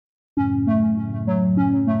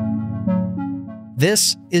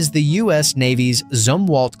This is the US Navy's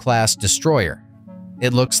Zumwalt-class destroyer.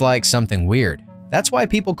 It looks like something weird. That's why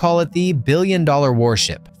people call it the billion-dollar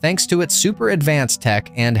warship, thanks to its super advanced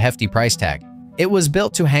tech and hefty price tag. It was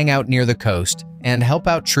built to hang out near the coast and help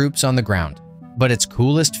out troops on the ground. But its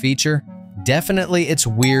coolest feature? Definitely its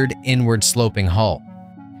weird inward-sloping hull.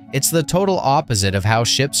 It's the total opposite of how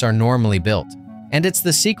ships are normally built, and it's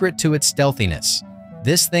the secret to its stealthiness.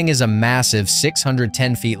 This thing is a massive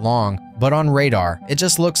 610 feet long, but on radar, it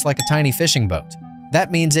just looks like a tiny fishing boat.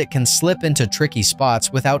 That means it can slip into tricky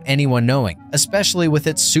spots without anyone knowing, especially with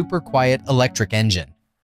its super quiet electric engine.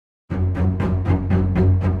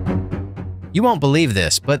 You won't believe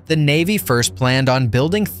this, but the Navy first planned on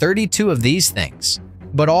building 32 of these things.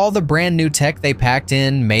 But all the brand new tech they packed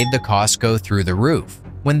in made the cost go through the roof.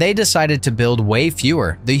 When they decided to build way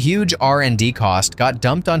fewer, the huge R&D cost got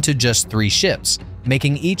dumped onto just 3 ships,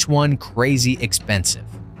 making each one crazy expensive.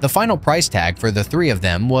 The final price tag for the 3 of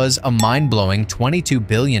them was a mind-blowing $22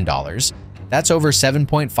 billion. That's over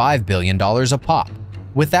 $7.5 billion a pop.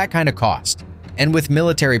 With that kind of cost, and with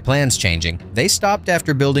military plans changing, they stopped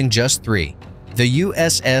after building just 3. The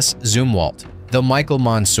USS Zumwalt, the Michael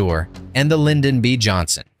Monsoor, and the Lyndon B.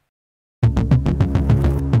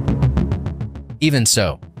 Even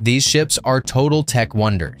so, these ships are total tech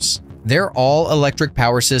wonders. Their all-electric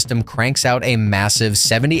power system cranks out a massive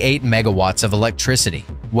 78 megawatts of electricity,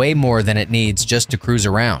 way more than it needs just to cruise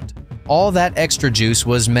around. All that extra juice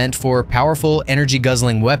was meant for powerful,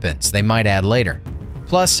 energy-guzzling weapons they might add later.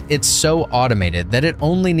 Plus, it's so automated that it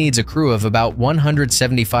only needs a crew of about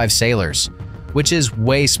 175 sailors, which is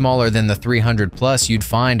way smaller than the 300 plus you'd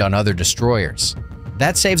find on other destroyers.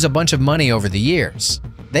 That saves a bunch of money over the years.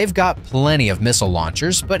 They've got plenty of missile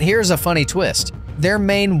launchers, but here's a funny twist. Their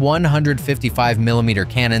main 155mm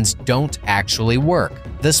cannons don't actually work.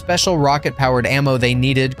 The special rocket-powered ammo they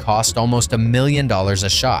needed cost almost $1 million a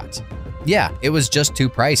shot. Yeah, it was just too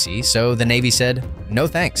pricey, so the Navy said, no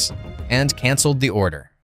thanks, and canceled the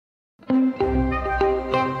order.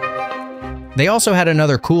 They also had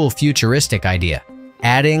another cool futuristic idea,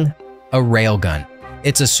 adding a railgun.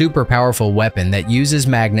 It's a super powerful weapon that uses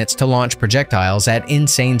magnets to launch projectiles at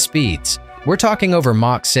insane speeds. We're talking over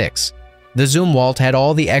Mach 6. The Zumwalt had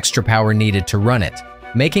all the extra power needed to run it,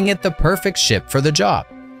 making it the perfect ship for the job.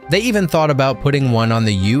 They even thought about putting one on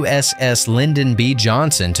the USS Lyndon B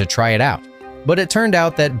to try it out. But it turned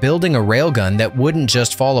out that building a railgun that wouldn't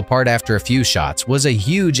just fall apart after a few shots was a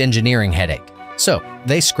huge engineering headache. So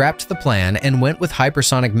they scrapped the plan and went with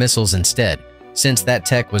hypersonic missiles instead, since that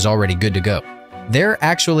tech was already good to go. They're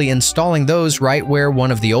actually installing those right where one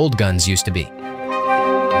of the old guns used to be.